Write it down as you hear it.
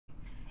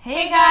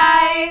Hey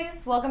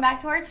guys! Welcome back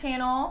to our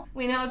channel.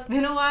 We know it's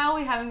been a while,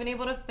 we haven't been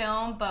able to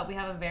film, but we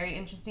have a very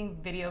interesting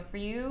video for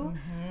you.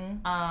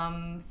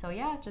 So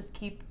yeah, just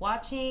keep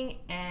watching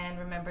and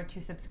remember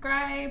to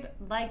subscribe,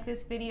 like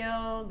this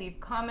video, leave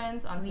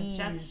comments on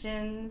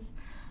suggestions,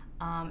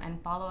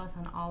 and follow us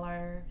on all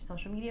our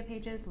social media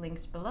pages,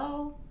 links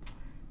below.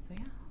 So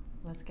yeah,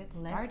 let's get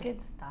started.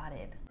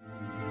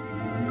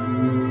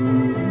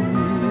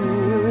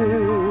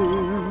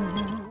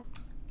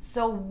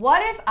 So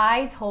what if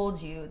I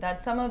told you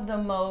that some of the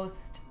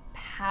most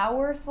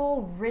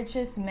powerful,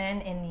 richest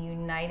men in the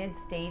United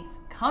States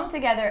come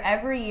together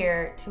every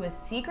year to a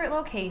secret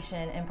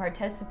location and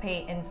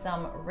participate in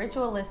some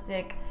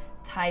ritualistic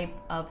type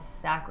of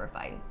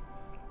sacrifice?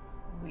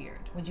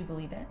 Weird. Would you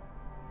believe it?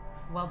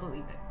 Well,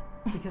 believe it,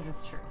 because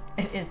it's true.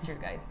 It is true,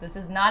 guys. This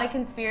is not a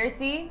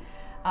conspiracy.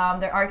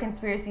 There are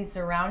conspiracies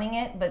surrounding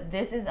it, but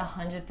this is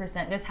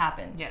 100%. This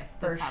happens. Yes,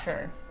 for this sure.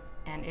 happens.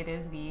 And it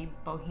is the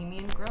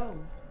Bohemian Grove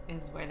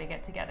is where they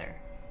get together.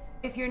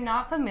 If you're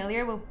not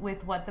familiar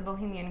with what the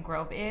Bohemian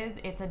Grove is,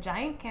 it's a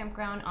giant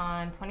campground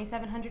on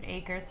 2,700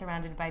 acres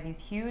surrounded by these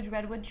huge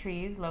redwood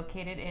trees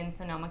located in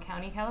Sonoma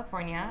County,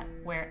 California,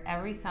 where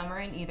every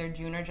summer in either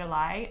June or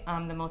July,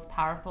 the most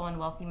powerful and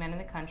wealthy men in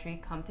the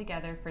country come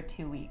together for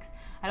 2 weeks.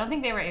 I don't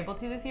think they were able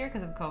to this year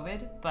because of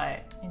COVID,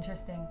 but...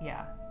 Interesting.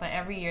 Yeah, but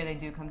every year they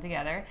do come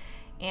together.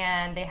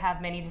 And they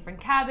have many different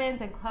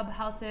cabins and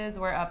clubhouses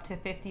where up to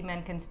 50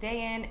 men can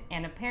stay in,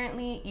 and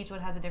apparently each one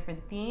has a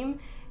different theme,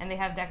 and they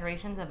have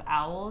decorations of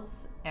owls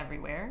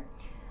everywhere.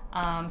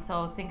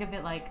 So think of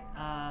it like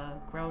a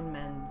grown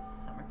men's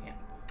summer camp.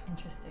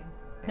 Interesting.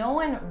 No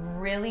one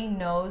really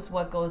knows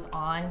what goes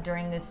on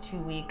during this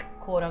 2-week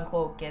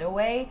quote-unquote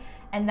getaway,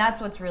 and that's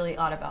what's really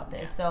odd about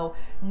this. So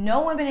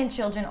no women and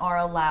children are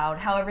allowed.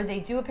 However, they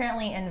do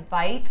apparently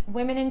invite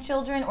women and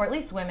children, or at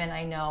least women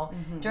I know,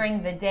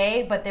 during the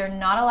day, but they're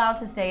not allowed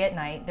to stay at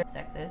night. They're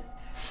sexist.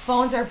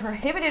 Phones are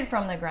prohibited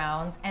from the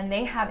grounds, and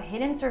they have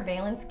hidden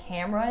surveillance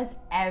cameras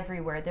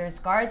everywhere. There's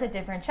guards at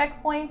different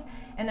checkpoints,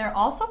 and they're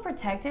also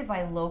protected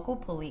by local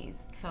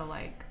police. So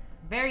like,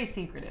 very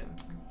secretive.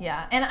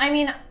 Yeah, and I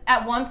mean,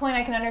 at one point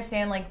I can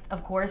understand, like,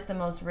 of course, the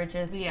most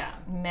richest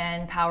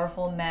men,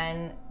 powerful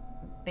men,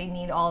 they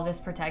need all this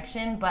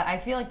protection, but I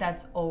feel like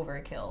that's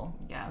overkill.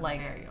 Yeah, like,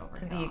 very overkill.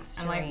 To the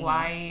extreme. And like,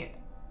 why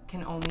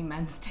can only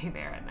men stay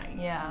there at night?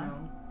 Yeah. You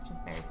know?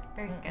 Just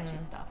very sketchy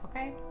stuff,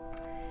 okay?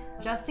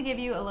 Just to give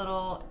you a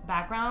little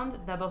background,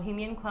 the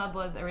Bohemian Club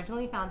was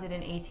originally founded in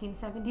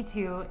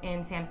 1872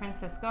 in San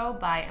Francisco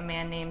by a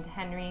man named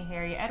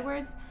Harry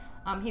Edwards.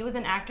 He was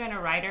an actor and a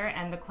writer,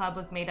 and the club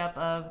was made up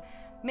of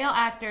male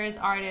actors,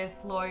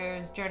 artists,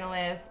 lawyers,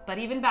 journalists, but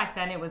even back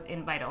then it was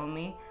invite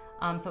only,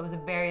 so it was a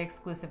very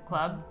exclusive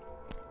club.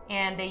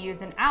 And they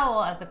used an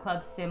owl as the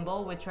club's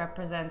symbol, which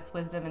represents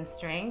wisdom and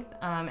strength,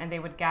 and they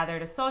would gather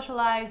to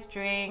socialize,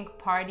 drink,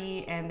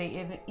 party, and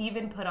they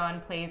even put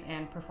on plays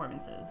and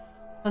performances.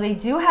 So they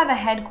do have a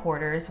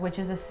headquarters, which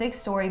is a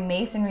 6-story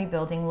masonry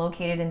building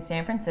located in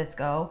San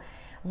Francisco.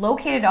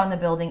 Located on the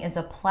building is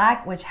a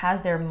plaque which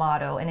has their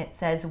motto, and it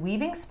says,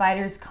 "Weaving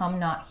spiders come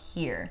not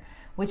here,"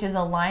 which is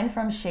a line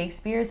from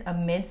Shakespeare's A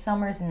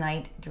Midsummer's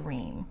Night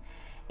Dream.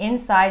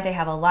 Inside, they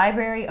have a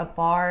library, a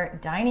bar,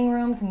 dining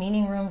rooms,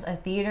 meeting rooms, a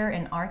theater,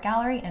 an art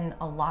gallery, and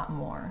a lot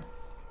more.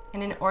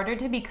 And in order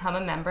to become a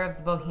member of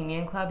the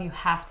Bohemian Club, you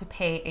have to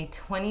pay a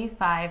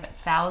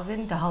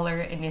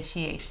 $25,000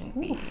 initiation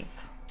fee,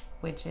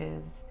 which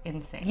is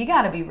insane. You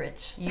gotta be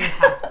rich. You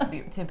have to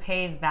be to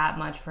pay that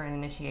much for an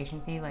initiation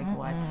fee, like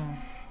what?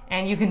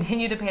 And you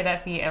continue to pay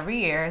that fee every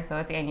year, so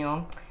it's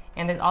annual.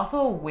 And there's also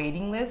a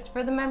waiting list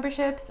for the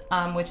memberships,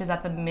 which is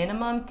at the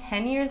minimum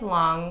 10 years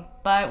long,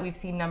 but we've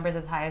seen numbers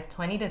as high as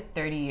 20 to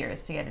 30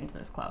 years to get into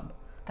this club.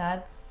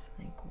 That's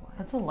like what?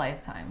 That's a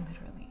lifetime.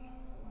 Literally.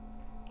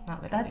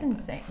 Not literally. That's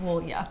insane.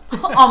 Well, yeah,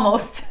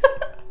 almost.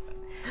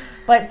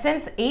 But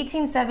since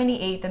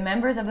 1878, the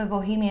members of the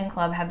Bohemian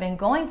Club have been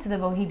going to the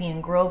Bohemian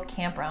Grove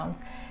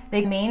campgrounds.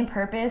 The main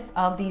purpose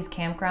of these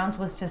campgrounds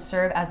was to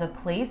serve as a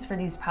place for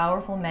these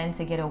powerful men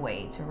to get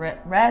away, to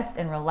rest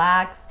and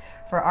relax,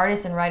 for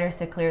artists and writers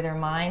to clear their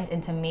mind,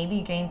 and to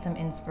maybe gain some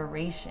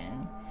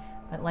inspiration.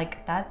 But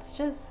like, that's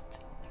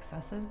just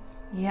excessive.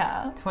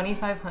 Yeah.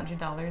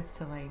 $2,500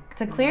 to like...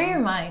 To clear your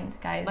mind,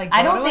 guys. Like,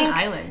 I don't think... An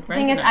island. The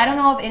thing is, I don't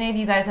know if any of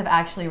you guys have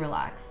actually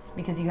relaxed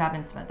because you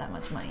haven't spent that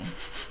much money.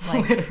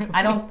 Like, Literally.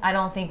 I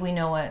don't think we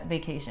know what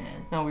vacation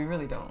is. No, we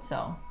really don't.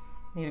 So,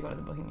 need to go to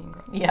the Bohemian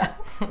Grove. Yeah.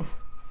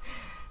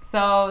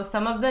 So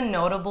some of the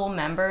notable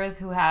members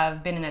who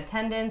have been in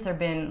attendance or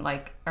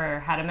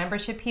had a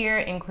membership here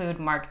include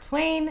Mark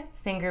Twain,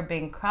 singer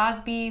Bing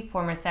Crosby,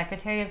 former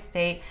Secretary of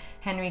State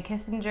Henry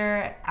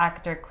Kissinger,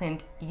 actor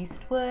Clint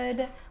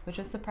Eastwood, which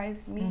has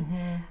surprised me,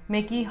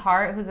 Mickey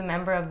Hart, who's a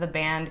member of the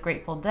band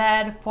Grateful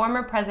Dead,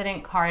 former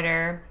President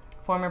Carter,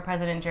 former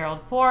President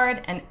Gerald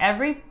Ford, and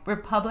every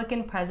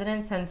Republican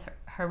president since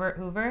Herbert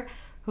Hoover,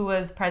 who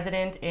was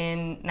president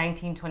in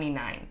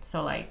 1929.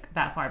 So like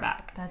that far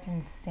back. That's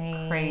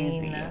insane.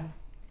 Crazy.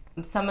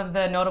 Some of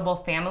the notable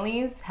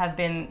families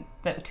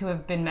to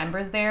have been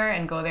members there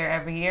and go there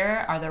every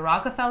year are the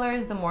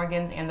Rockefellers, the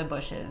Morgans, and the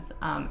Bushes.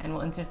 And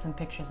we'll insert some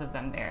pictures of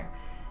them there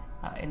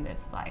in this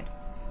slide.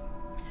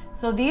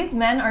 So these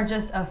men are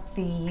just a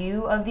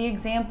few of the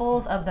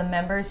examples of the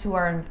members who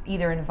are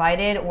either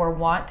invited or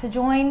want to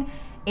join.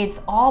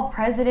 It's all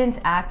presidents,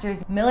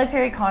 actors,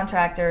 military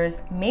contractors,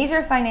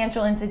 major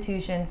financial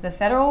institutions, the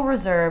Federal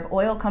Reserve,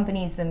 oil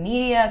companies, the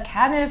media,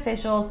 cabinet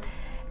officials,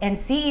 and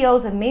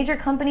CEOs of major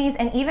companies,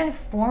 and even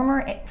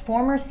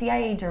former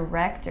CIA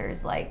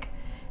directors. Like,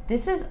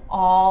 these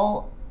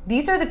are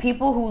the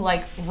people who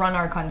like run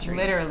our country.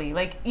 Literally,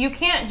 like you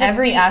can't just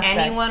be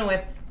anyone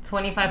with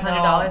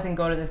 $2,500 and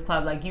go to this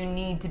club. Like, you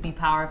need to be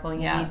powerful.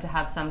 You need to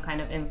have some kind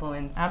of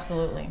influence.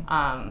 Absolutely.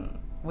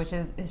 Which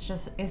is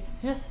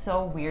it's just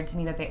so weird to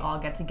me that they all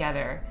get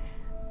together.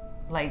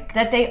 Like,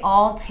 that they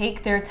all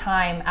take their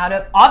time out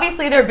of,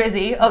 obviously they're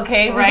busy,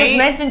 okay? Right? We just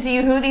mentioned to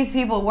you who these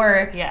people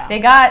were. Yeah. They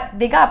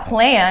got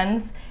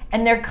plans,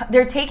 and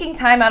they're taking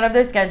time out of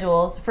their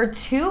schedules for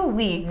 2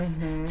 weeks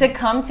to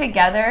come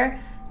together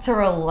to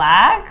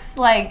relax.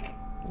 Like,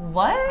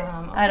 what?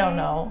 Okay. I don't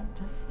know.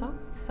 Just so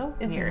weird.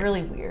 It's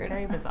really weird.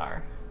 Very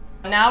bizarre.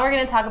 Now we're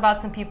going to talk about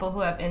some people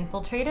who have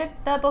infiltrated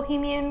the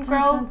Bohemian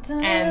Grove,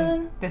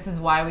 and this is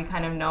why we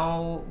kind of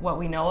know what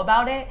we know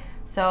about it.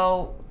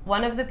 So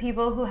one of the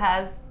people who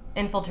has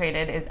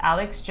infiltrated is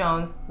Alex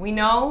Jones. We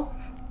know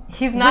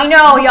he's not. We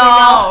know,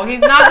 y'all. He's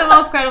not the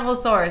most credible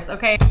source.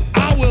 Okay.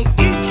 I will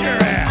eat your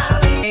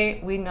ass. Okay,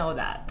 we know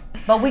that.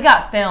 But we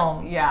got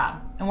film. Yeah.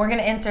 And we're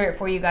gonna insert it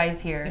for you guys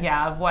here.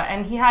 Yeah, of what,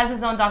 and he has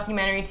his own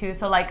documentary too.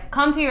 So like,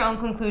 come to your own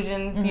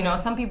conclusions. You know,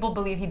 some people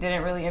believe he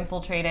didn't really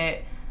infiltrate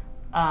it.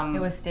 It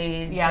was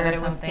staged. Yeah, that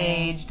it was something.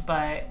 staged,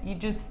 but you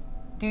just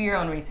do your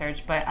own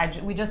research.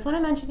 But we just want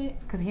to mention it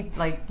because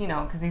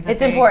because he's.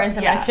 It's important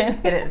to mention.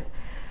 It is.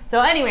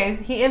 So, anyways,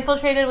 he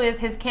infiltrated with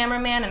his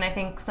cameraman and I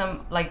think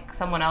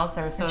someone else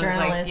or so.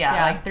 Journalist,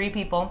 like 3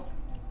 people.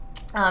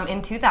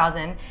 In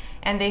 2000,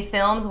 and they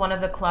filmed one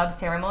of the club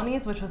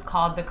ceremonies, which was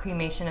called the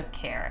Cremation of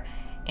Care.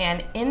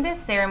 And in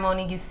this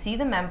ceremony, you see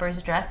the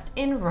members dressed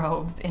in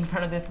robes in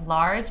front of this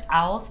large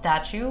owl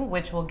statue,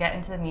 which we'll get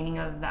into the meaning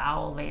of the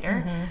owl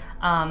later,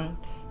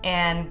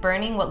 and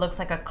burning what looks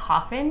like a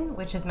coffin,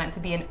 which is meant to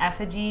be an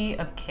effigy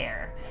of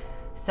care.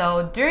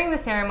 So during the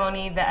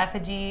ceremony, the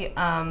effigy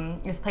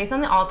is placed on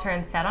the altar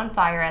and set on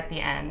fire at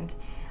the end.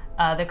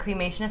 The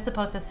cremation is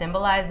supposed to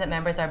symbolize that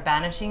members are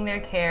banishing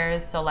their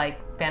cares, so like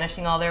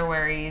banishing all their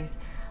worries.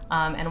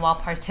 And while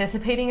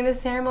participating in the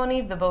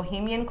ceremony, the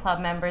Bohemian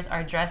Club members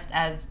are dressed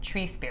as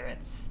tree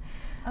spirits.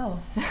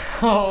 Oh.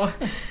 So,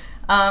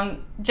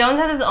 Jones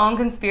has his own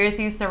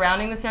conspiracies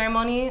surrounding the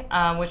ceremony,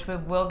 which we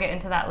will get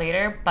into that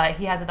later. But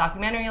he has a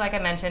documentary, like I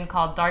mentioned,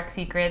 called Dark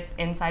Secrets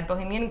Inside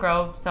Bohemian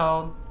Grove.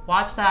 So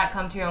watch that,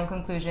 come to your own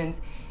conclusions.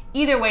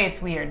 Either way, it's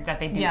weird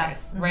that they do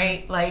this,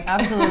 right? Like,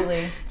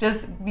 absolutely.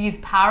 Just these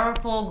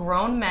powerful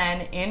grown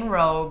men in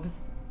robes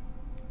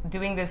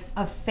doing this.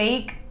 A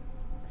fake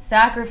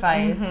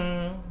sacrifice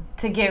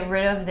to get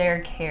rid of their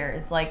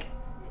cares. Like,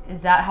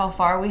 is that how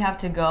far we have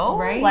to go?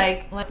 Right?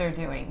 Like what they're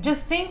doing.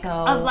 Just think so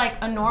of like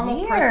a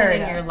normal person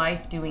in your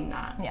life doing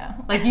that. Yeah.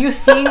 Like you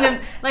seeing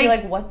them like, you're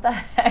like, what the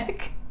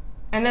heck?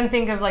 And then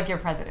think of like your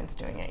presidents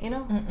doing it, you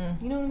know?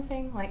 You know what I'm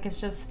saying? Like, it's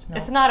just, No.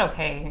 it's not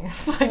okay.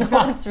 It's like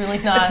It's really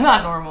not. It's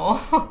not normal.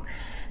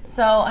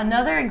 So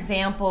another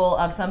example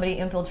of somebody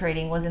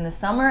infiltrating was in the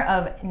summer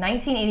of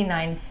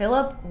 1989.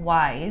 Philip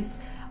Wise,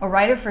 a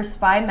writer for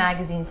Spy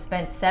magazine,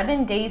 spent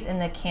 7 days in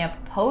the camp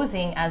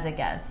posing as a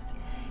guest.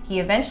 He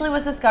eventually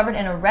was discovered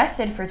and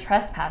arrested for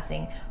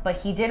trespassing, but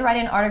he did write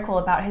an article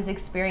about his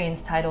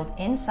experience titled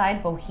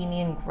Inside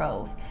Bohemian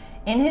Grove.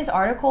 In his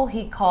article,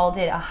 he called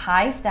it a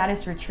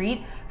high-status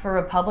retreat for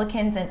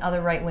Republicans and other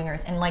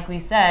right-wingers. And like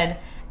we said,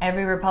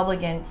 every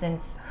Republican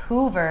since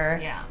Hoover,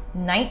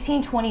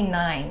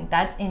 1929,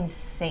 that's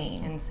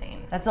insane.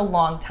 Insane. That's a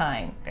long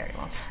time. Very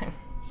long time.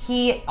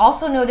 He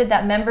also noted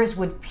that members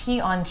would pee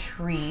on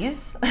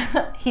trees.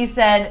 He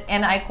said,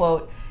 and I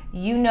quote,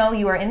 "You know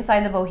you are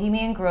inside the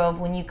Bohemian Grove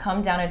when you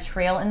come down a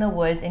trail in the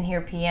woods and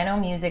hear piano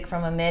music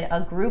from amid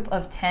a group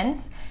of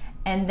tents,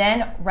 and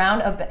then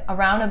around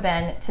a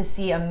bend to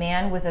see a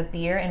man with a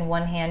beer in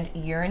one hand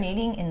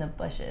urinating in the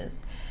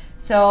bushes."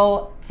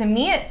 So to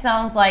me it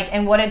sounds like,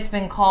 and what it's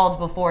been called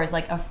before is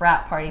like a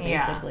frat party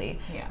basically.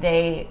 Yeah.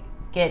 They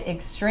get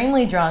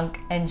extremely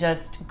drunk and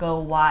just go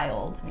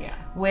wild. Yeah.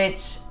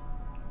 Which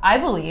I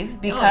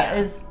believe,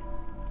 because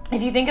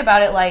if you think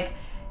about it, like,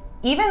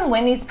 even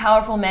when these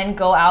powerful men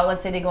go out,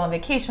 let's say they go on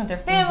vacation with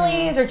their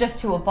families or just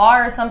to a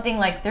bar or something,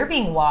 like, they're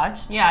being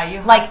watched. Yeah, you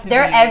have like to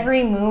their be.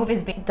 every move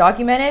is being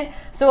documented.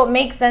 So it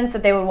makes sense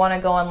that they would want to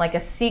go on like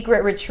a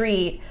secret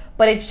retreat,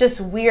 but it's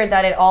just weird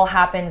that it all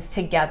happens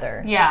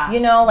together. Yeah. You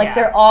know, like Yeah.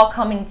 they're all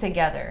coming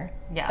together.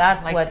 Yeah.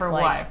 That's like what's for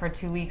like. what? For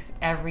 2 weeks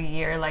every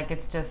year. Like,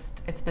 it's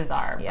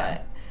bizarre. Yeah.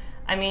 But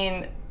I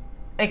mean,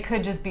 it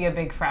could just be a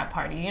big frat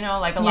party, you know?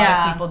 Like, a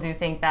lot of people do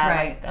think that,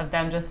 Right. like, of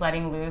them just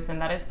letting loose,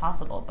 and that is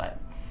possible, but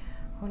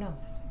who knows?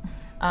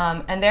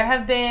 And there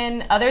have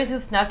been others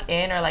who've snuck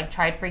in or like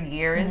tried for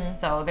years.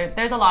 So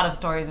there's a lot of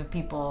stories of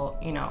people,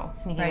 you know,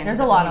 sneaking in. There's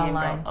a lot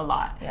online. A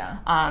lot.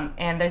 Yeah.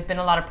 And there's been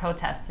a lot of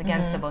protests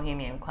against the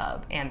Bohemian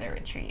Club and their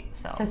retreat.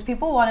 So because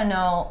people want to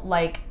know,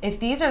 like, if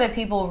these are the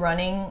people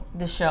running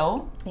the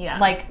show,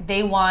 like,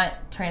 they want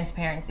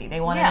transparency.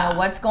 They want to know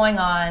what's going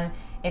on,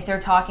 if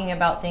they're talking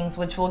about things,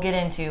 which we'll get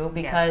into,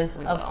 because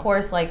of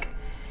course, like,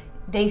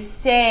 they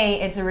say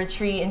it's a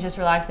retreat and just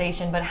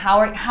relaxation, but how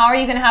are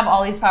you going to have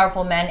all these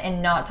powerful men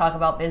and not talk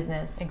about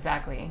business?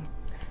 Exactly.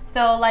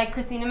 So like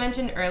Christina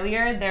mentioned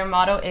earlier, their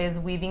motto is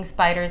 "Weaving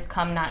spiders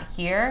come not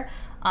here."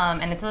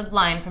 And it's a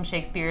line from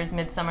Shakespeare's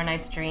Midsummer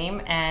Night's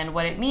Dream. And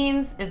what it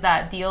means is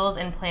that deals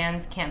and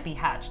plans can't be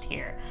hatched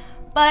here.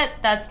 But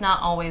that's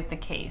not always the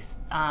case.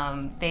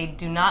 They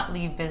do not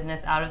leave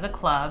business out of the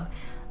club.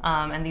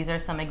 And these are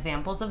some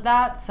examples of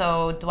that.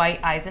 So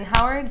Dwight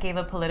Eisenhower gave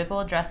a political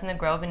address in the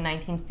Grove in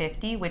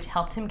 1950, which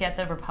helped him get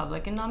the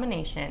Republican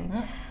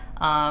nomination.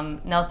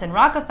 Nelson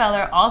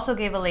Rockefeller also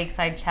gave a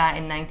lakeside chat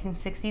in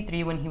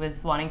 1963 when he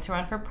was wanting to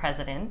run for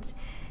president.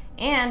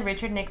 And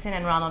Richard Nixon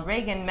and Ronald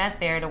Reagan met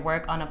there to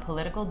work on a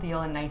political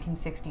deal in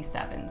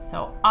 1967.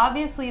 So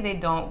obviously they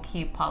don't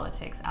keep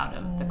politics out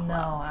of the club.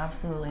 No,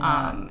 absolutely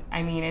not.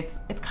 I mean,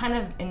 it's kind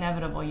of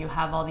inevitable. You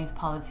have all these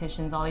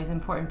politicians, all these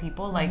important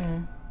people, like...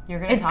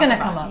 It's going to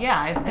come up.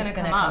 Yeah, it's going to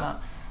come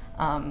up.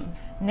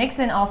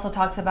 Nixon also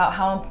talks about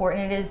how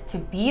important it is to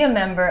be a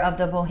member of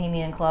the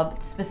Bohemian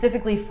Club,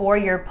 specifically for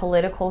your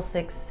political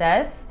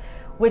success,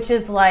 which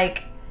is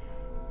like,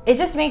 it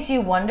just makes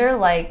you wonder,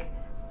 like,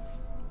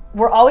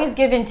 we're always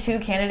given two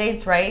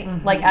candidates,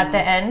 right? Like at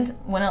the end,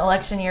 when an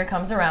election year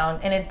comes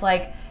around, and it's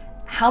like,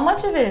 how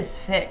much of it is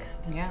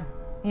fixed? Yeah.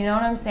 You know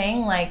what I'm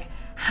saying? Like,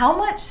 how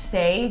much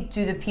say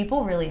do the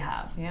people really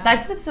have? Yeah.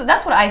 That's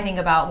what I think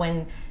about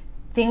when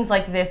things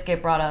like this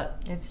get brought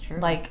up. It's true.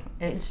 Like,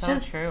 it's so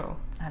just true.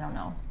 I don't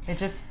know. It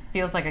just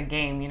feels like a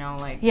game, you know,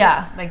 like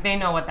like they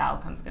know what the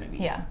outcome's going to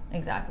be. Yeah,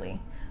 exactly.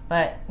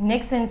 But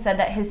Nixon said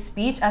that his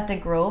speech at the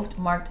Grove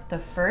marked the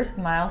first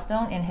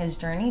milestone in his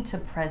journey to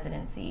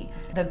presidency.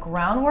 The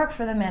groundwork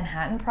for the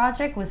Manhattan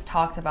Project was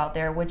talked about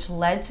there, which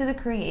led to the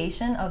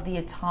creation of the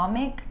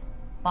atomic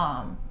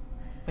bomb.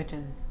 Which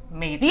is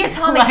made the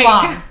atomic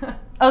bomb.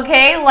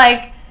 Okay,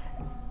 like,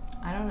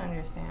 I don't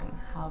understand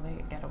how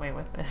they get away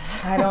with this.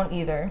 I don't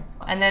either.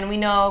 And then we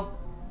know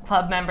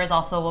club members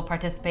also will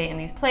participate in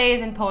these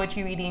plays and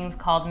poetry readings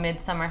called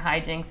Midsummer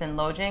Hijinks and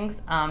Lowjinks.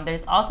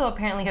 There's also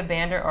apparently a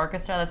band or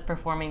orchestra that's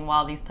performing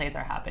while these plays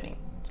are happening.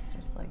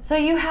 Just like, so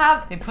you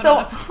have, so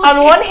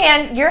on one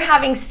hand, you're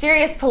having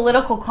serious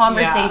political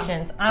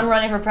conversations. Yeah. I'm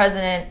running for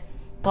president,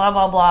 blah,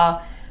 blah,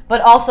 blah.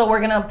 But also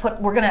we're gonna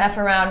F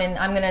around and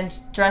I'm gonna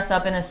dress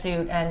up in a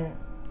suit and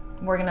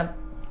we're gonna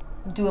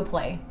do a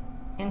play.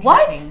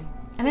 What?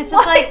 And it's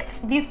just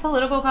like these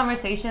political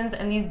conversations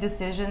and these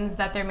decisions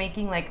that they're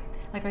making, like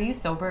are you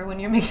sober when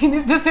you're making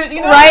these decisions?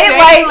 You know,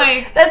 right?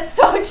 Like that's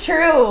so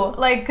true.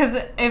 Like,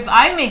 because if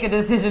I make a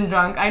decision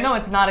drunk, I know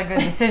it's not a good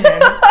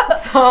decision.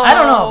 So I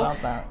don't know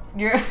about that.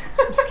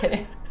 I'm just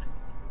kidding.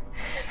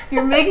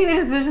 You're making the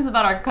decisions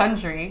about our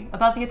country,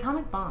 about the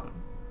atomic bomb,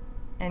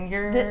 and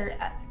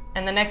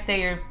and the next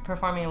day you're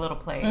performing a little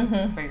play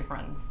for your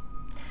friends.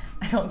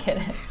 I don't get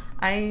it.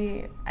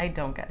 I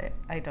don't get it.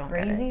 I don't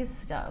get it. Crazy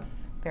stuff.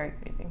 Very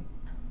crazy.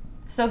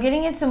 So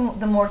getting into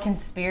the more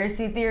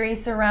conspiracy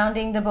theories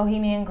surrounding the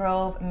Bohemian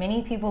Grove,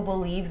 many people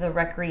believe the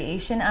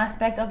recreation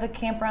aspect of the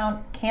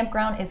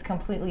campground is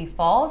completely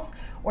false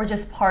or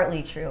just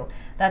partly true,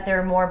 that there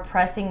are more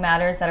pressing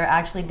matters that are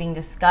actually being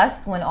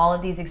discussed when all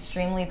of these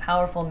extremely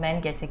powerful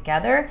men get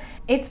together.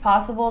 It's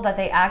possible that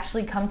they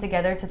actually come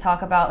together to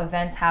talk about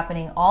events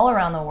happening all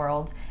around the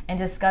world and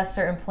discuss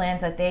certain plans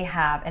that they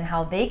have and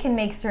how they can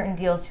make certain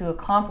deals to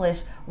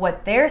accomplish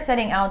what they're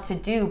setting out to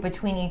do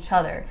between each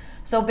other.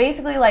 So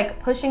basically, like,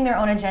 pushing their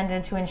own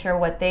agenda to ensure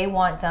what they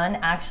want done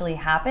actually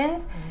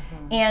happens.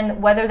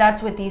 And whether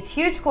that's with these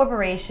huge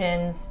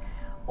corporations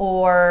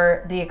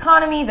or the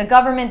economy, the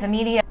government, the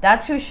media,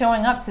 that's who's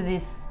showing up to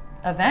this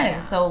event.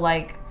 Yeah. So,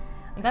 like,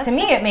 to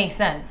me, it makes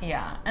sense.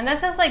 Yeah. And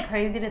that's just, like,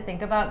 crazy to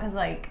think about because,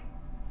 like,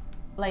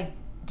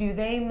 do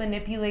they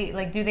manipulate,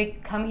 like, do they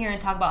come here and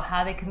talk about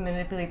how they can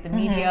manipulate the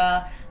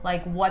media,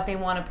 like, what they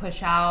want to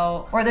push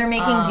out? Or they're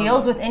making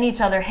deals within each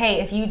other.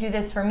 Hey, if you do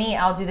this for me,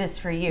 I'll do this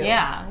for you.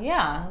 Yeah,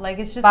 yeah. Like,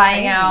 it's just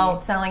buying crazy.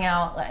 out, selling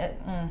out.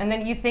 And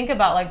then you think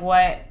about, like,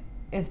 what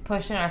is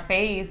pushed in our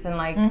face and,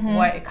 like,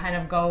 what kind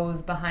of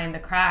goes behind the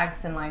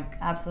cracks and, like,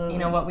 absolutely, you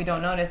know, what we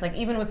don't notice. Like,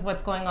 even with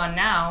what's going on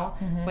now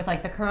with,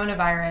 like, the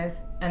coronavirus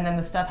and then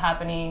the stuff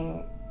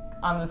happening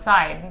on the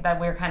side that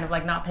we're kind of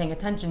like not paying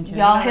attention to.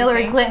 Y'all,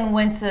 Hillary Clinton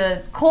went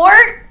to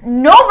court.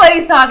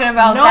 Nobody's talking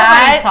about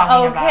that.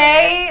 Talking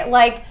okay? About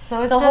like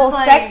so the whole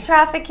sex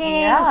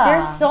trafficking. Yeah.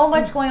 There's so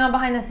much going on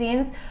behind the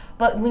scenes.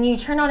 But when you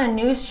turn on a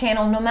news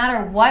channel, no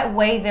matter what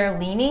way they're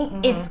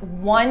leaning, it's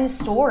one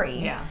story.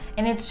 Yeah.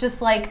 And it's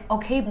just like,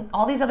 okay,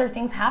 all these other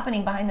things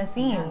happening behind the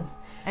scenes.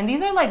 And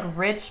these are like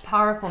rich,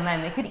 powerful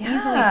men. They could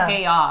easily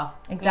pay off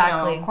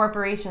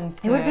corporations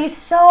to it would be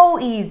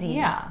so easy.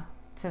 Yeah.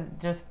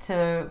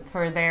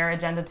 for their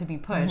agenda to be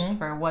pushed,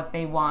 for what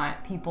they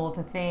want people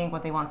to think,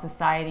 what they want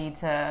society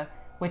to,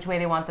 which way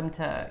they want them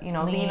to,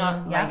 lean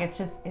on. Yeah. Like, it's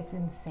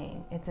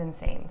insane. It's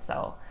insane.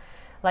 So,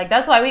 like,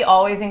 that's why we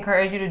always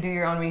encourage you to do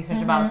your own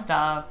research about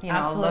stuff.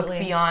 Absolutely.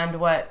 Look beyond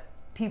what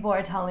people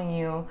are telling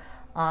you,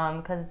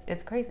 because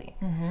it's crazy.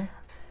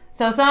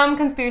 So some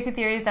conspiracy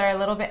theories that are a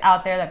little bit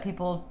out there that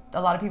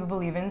a lot of people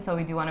believe in, so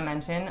we do want to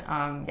mention,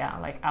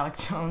 like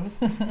Alex Jones,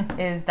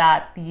 is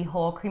that the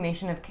whole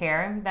cremation of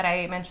care that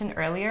I mentioned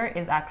earlier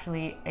is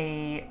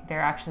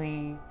they're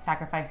actually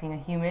sacrificing a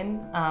human.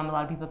 A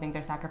lot of people think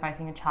they're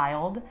sacrificing a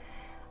child,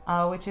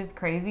 which is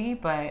crazy,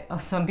 but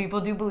some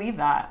people do believe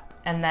that.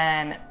 And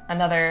then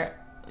another,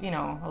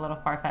 a little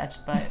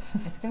far-fetched, but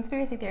it's a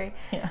conspiracy theory,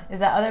 is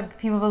that other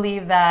people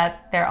believe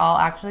that they're all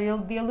actually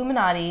the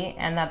Illuminati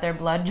and that they're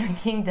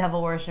blood-drinking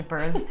devil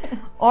worshippers,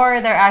 or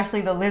they're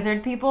actually the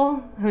lizard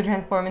people who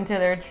transform into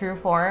their true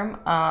form,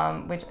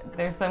 which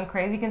there's some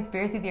crazy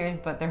conspiracy theories,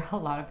 but there are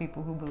a lot of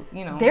people who,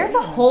 There's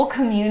a whole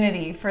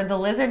community for the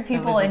lizard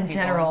people in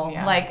general.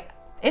 Yeah. Like,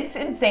 it's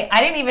insane.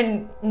 I didn't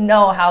even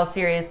know how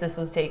serious this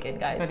was taken,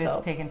 guys. But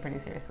it's taken pretty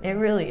seriously. It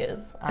really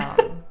is.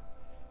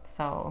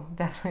 So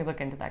definitely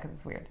look into that because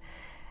it's weird.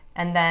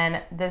 And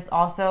then this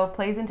also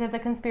plays into the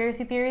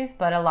conspiracy theories,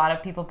 but a lot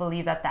of people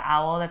believe that the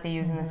owl that they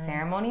use in the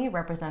ceremony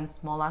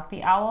represents Moloch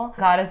the owl,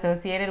 god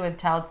associated with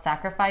child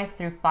sacrifice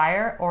through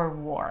fire or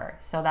war.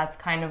 So that's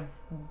kind of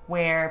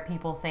where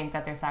people think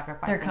that they're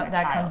sacrificing their child.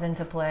 That comes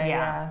into play,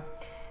 yeah.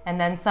 And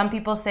then some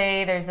people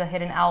say there's a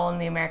hidden owl in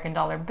the American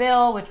dollar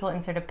bill, which will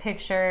insert a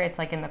picture. It's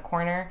like in the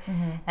corner.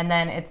 And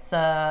then it's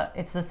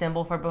the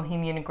symbol for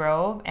Bohemian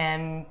Grove,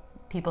 and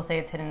people say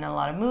it's hidden in a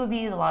lot of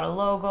movies, a lot of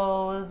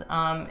logos.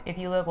 If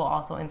you look, we'll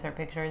also insert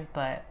pictures,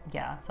 but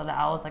yeah, so the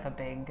owl is like a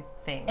big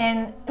thing.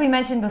 And we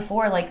mentioned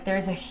before, like,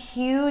 there's a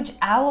huge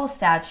owl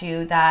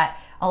statue that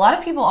a lot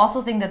of people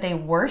also think that they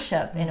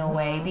worship in a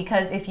way,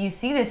 because if you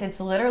see this, it's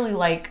literally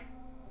like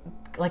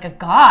a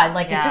god.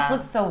 Like, it just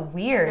looks so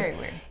weird. It's very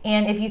weird.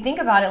 And if you think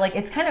about it, like,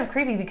 it's kind of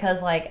creepy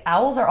because, like,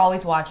 owls are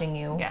always watching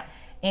you. Yeah.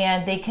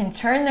 And they can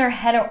turn their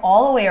head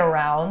all the way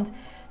around.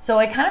 So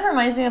it kind of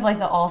reminds me of, like,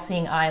 the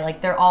all-seeing eye.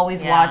 Like, they're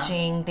always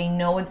watching. They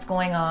know what's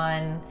going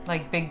on.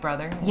 Like Big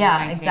Brother.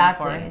 Yeah,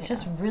 exactly. It's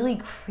just really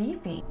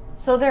creepy.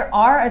 So there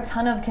are a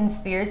ton of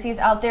conspiracies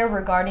out there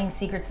regarding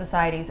secret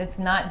societies. It's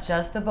not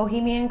just the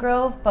Bohemian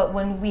Grove, but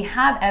when we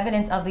have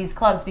evidence of these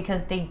clubs,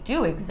 because they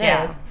do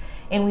exist,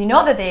 and we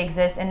know that they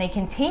exist and they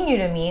continue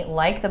to meet,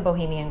 like the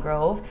Bohemian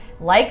Grove,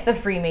 like the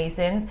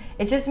Freemasons,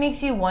 it just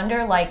makes you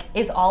wonder, like,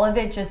 is all of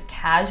it just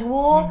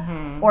casual,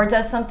 or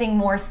does something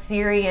more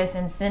serious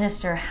and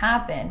sinister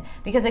happen?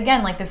 Because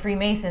again, like the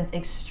Freemasons,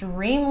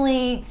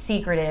 extremely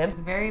secretive.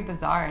 It's very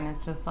bizarre, and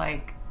it's just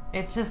like,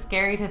 it's just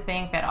scary to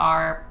think that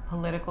our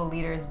political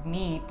leaders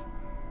meet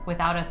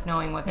without us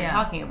knowing what they're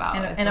talking about.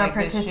 And are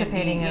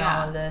participating in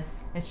all of this.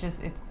 It's just,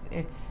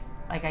 it's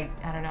like,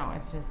 I don't know,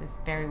 it's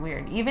very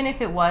weird. Even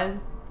if it was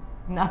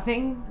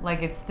nothing,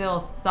 like, it's still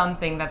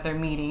something that they're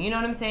meeting. You know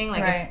what I'm saying?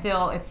 Like,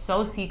 it's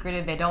so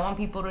secretive. They don't want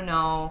people to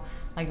know.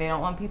 Like, they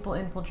don't want people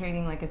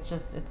infiltrating. Like, it's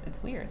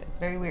weird. It's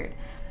very weird.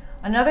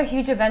 Another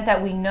huge event that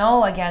we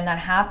know, again, that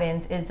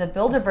happens is the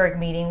Bilderberg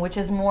meeting, which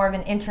is more of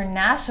an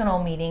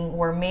international meeting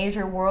where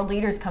major world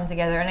leaders come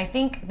together. And I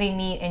think they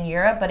meet in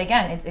Europe, but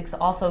again, it's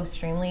also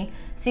extremely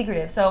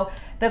secretive. So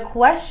the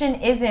question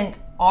isn't,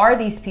 are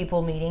these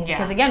people meeting?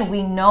 Because again,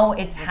 we know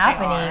it's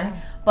happening,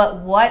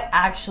 but what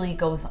actually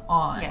goes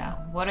on? Yeah,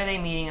 what are they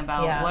meeting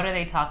about? Yeah. What are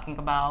they talking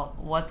about?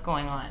 What's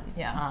going on?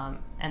 Yeah.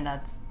 And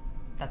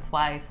that's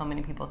why so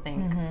many people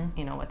think,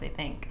 what they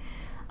think.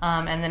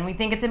 And then we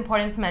think it's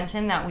important to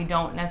mention that we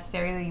don't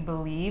necessarily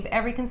believe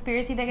every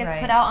conspiracy that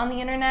gets put out on the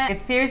internet.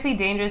 It's seriously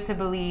dangerous to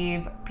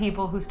believe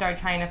people who start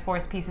trying to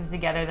force pieces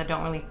together that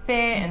don't really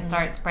fit and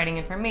start spreading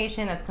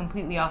information that's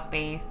completely off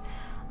base.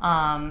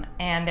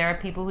 And there are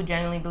people who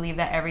genuinely believe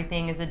that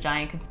everything is a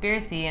giant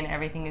conspiracy and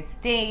everything is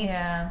staged.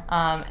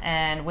 Yeah.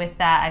 And with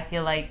that, I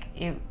feel like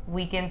it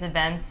weakens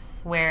events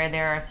where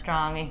there are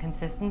strong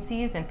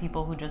inconsistencies and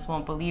people who just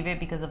won't believe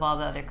it because of all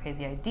the other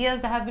crazy ideas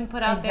that have been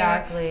put out there.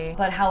 Exactly.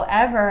 But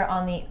however,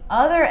 on the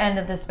other end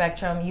of the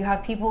spectrum, you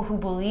have people who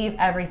believe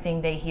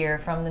everything they hear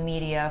from the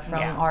media,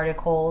 from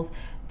articles,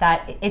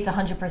 that it's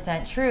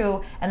 100%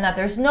 true, and that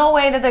there's no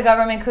way that the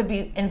government could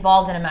be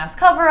involved in a mass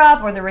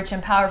cover-up, or the rich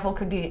and powerful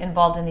could be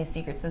involved in these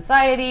secret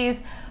societies.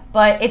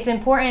 But it's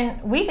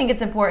important, we think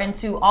it's important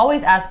to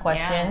always ask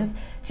questions,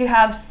 to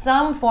have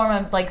some form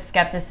of, like,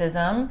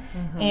 skepticism,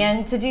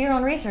 and to do your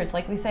own research.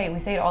 Like we say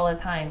it all the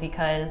time,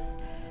 because,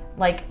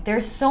 like,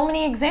 there's so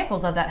many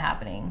examples of that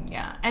happening.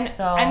 Yeah. And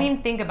so, I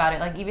mean, think about it.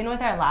 Like, even with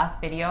our last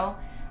video,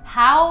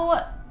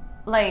 how,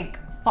 like,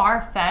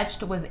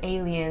 far-fetched was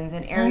aliens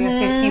in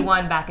Area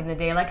 51 back in the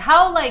day? Like,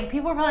 how, like,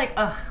 people were like,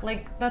 ugh,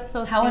 like, that's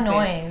so how stupid.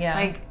 Annoying, yeah.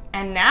 Like,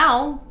 and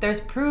now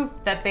there's proof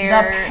that they're...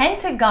 The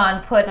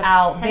Pentagon put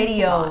out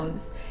videos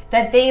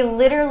that they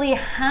literally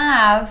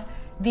have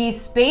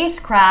these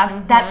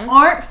spacecrafts that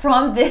aren't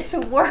from this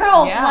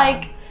world. Yeah.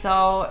 Like,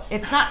 so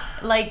it's not,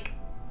 like,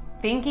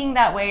 thinking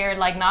that way or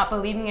like not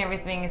believing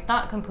everything, it's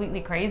not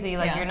completely crazy.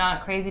 Like you're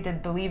not crazy to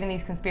believe in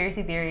these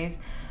conspiracy theories.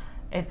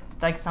 It's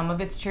like some of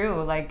it's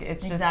true. Like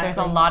it's just there's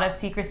a lot of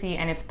secrecy,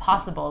 and it's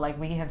possible. Like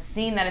we have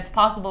seen that it's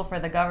possible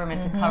for the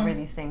government to cover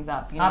these things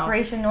up. You know?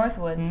 Operation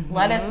Northwoods.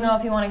 Let us know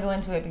if you want to go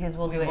into it, because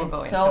we'll do it.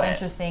 It's so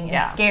interesting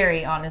and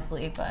scary,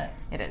 honestly, but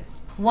it is.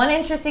 One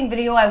interesting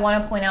video I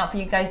want to point out for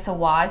you guys to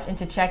watch and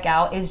to check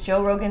out is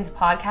Joe Rogan's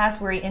podcast,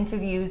 where he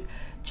interviews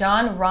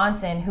John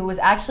Ronson, who was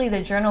actually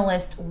the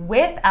journalist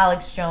with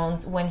Alex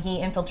Jones when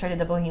he infiltrated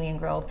the Bohemian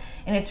Grove.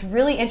 And it's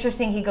really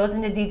interesting. He goes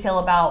into detail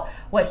about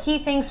what he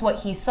thinks, what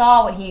he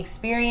saw, what he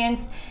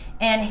experienced.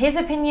 And his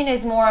opinion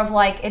is more of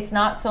like, it's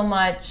not so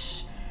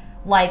much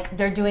like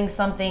they're doing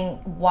something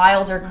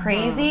wild or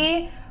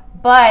crazy,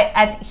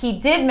 but he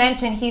did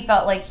mention he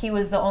felt like he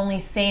was the only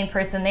sane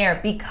person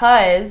there,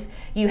 because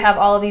you have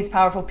all of these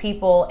powerful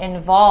people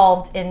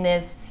involved in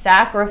this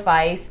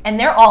sacrifice, and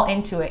they're all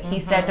into it. He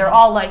said they're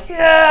all like,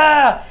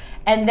 yeah.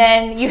 And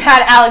then you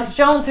had Alex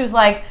Jones, who's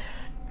like,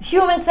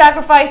 human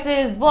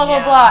sacrifices, blah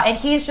blah blah, and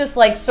he's just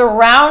like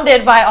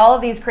surrounded by all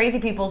of these crazy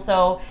people.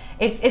 So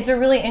it's a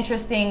really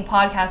interesting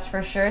podcast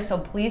for sure. So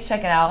please check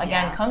it out.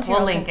 Again, come to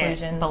your own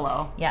conclusions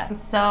below. Yeah.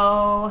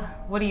 So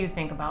what do you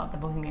think about the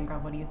Bohemian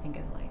Grove? What do you think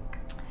is like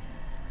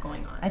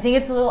going on? I think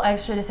it's a little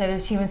extra to say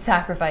there's human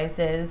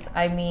sacrifices.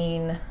 I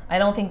mean, I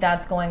don't think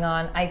that's going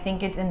on. I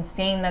think it's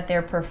insane that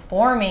they're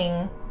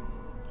performing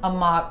a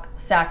mock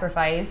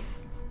sacrifice.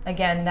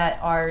 Again, that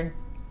are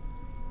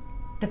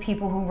the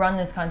people who run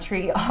this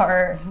country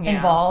are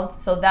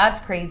involved. So that's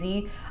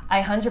crazy.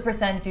 I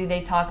 100% do.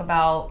 They talk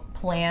about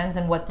plans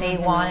and what they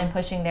want and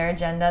pushing their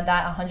agenda.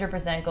 That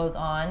 100% goes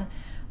on.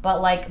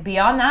 But like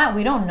beyond that,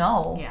 we don't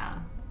know. Yeah.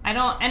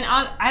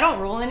 I don't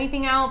rule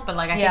anything out, but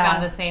like I think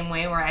I'm the same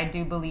way, where I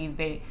do believe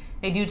they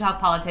do talk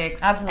politics.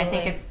 Absolutely. I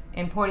think it's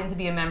important to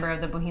be a member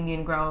of the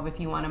Bohemian Grove if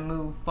you want to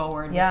move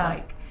forward with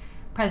like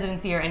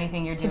presidency or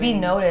anything you're doing. To be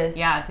noticed.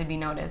 Yeah, to be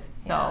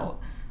noticed. So,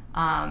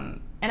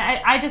 and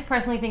I just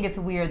personally think it's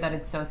weird that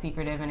it's so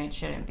secretive, and it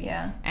shouldn't be.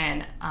 Yeah.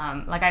 And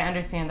like I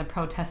understand the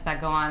protests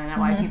that go on and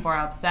why people are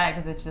upset,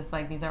 because it's just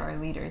like these are our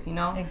leaders, you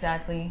know?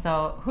 Exactly.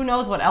 So who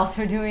knows what else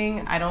they're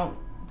doing? I don't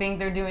think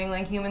they're doing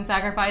like human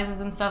sacrifices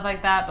and stuff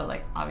like that, but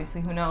like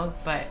obviously who knows.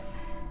 But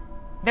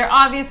they're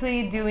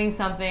obviously doing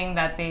something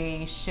that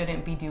they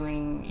shouldn't be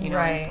doing, you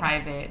know, in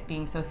private,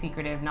 being so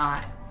secretive.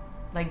 Not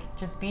like,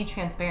 just be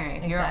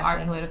transparent. If you're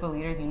our political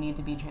leaders, you need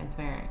to be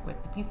transparent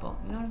with the people,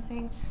 you know what I'm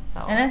saying?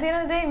 So. And at the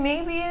end of the day,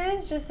 maybe it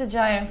is just a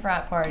giant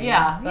frat party.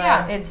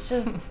 Yeah, it's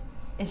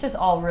just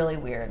all really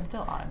weird. It's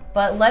still odd.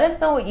 But let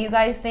us know what you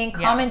guys think.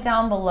 Comment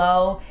down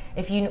below.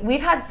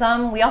 We've had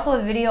some. We also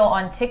have a video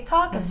on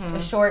TikTok, a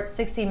short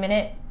 60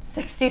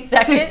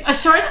 second. A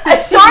short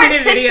 60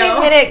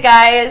 minute,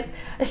 guys.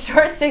 A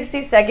short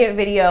 60-second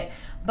video.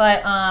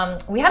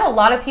 But we had a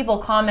lot of people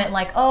comment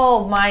like,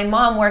 oh, my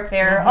mom worked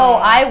there. Oh,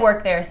 I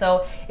work there.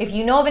 So if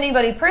you know of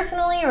anybody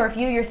personally, or if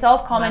you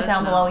yourself, comment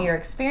down below your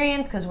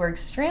experience, because we're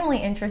extremely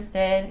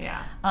interested.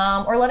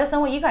 Yeah. Or let us know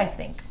what you guys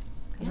think,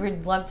 because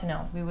we'd love to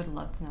know. We would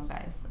love to know,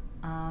 guys.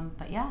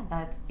 But yeah,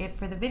 that's it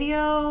for the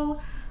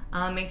video.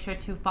 Make sure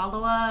to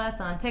follow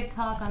us on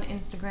TikTok, on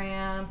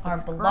Instagram, subscribe.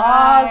 Our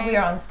blog. We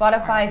are on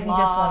Spotify if you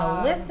just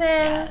want to listen.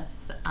 Yes.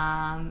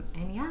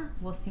 And yeah,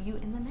 we'll see you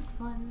in the next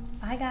one.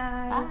 Bye,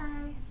 guys.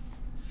 Bye.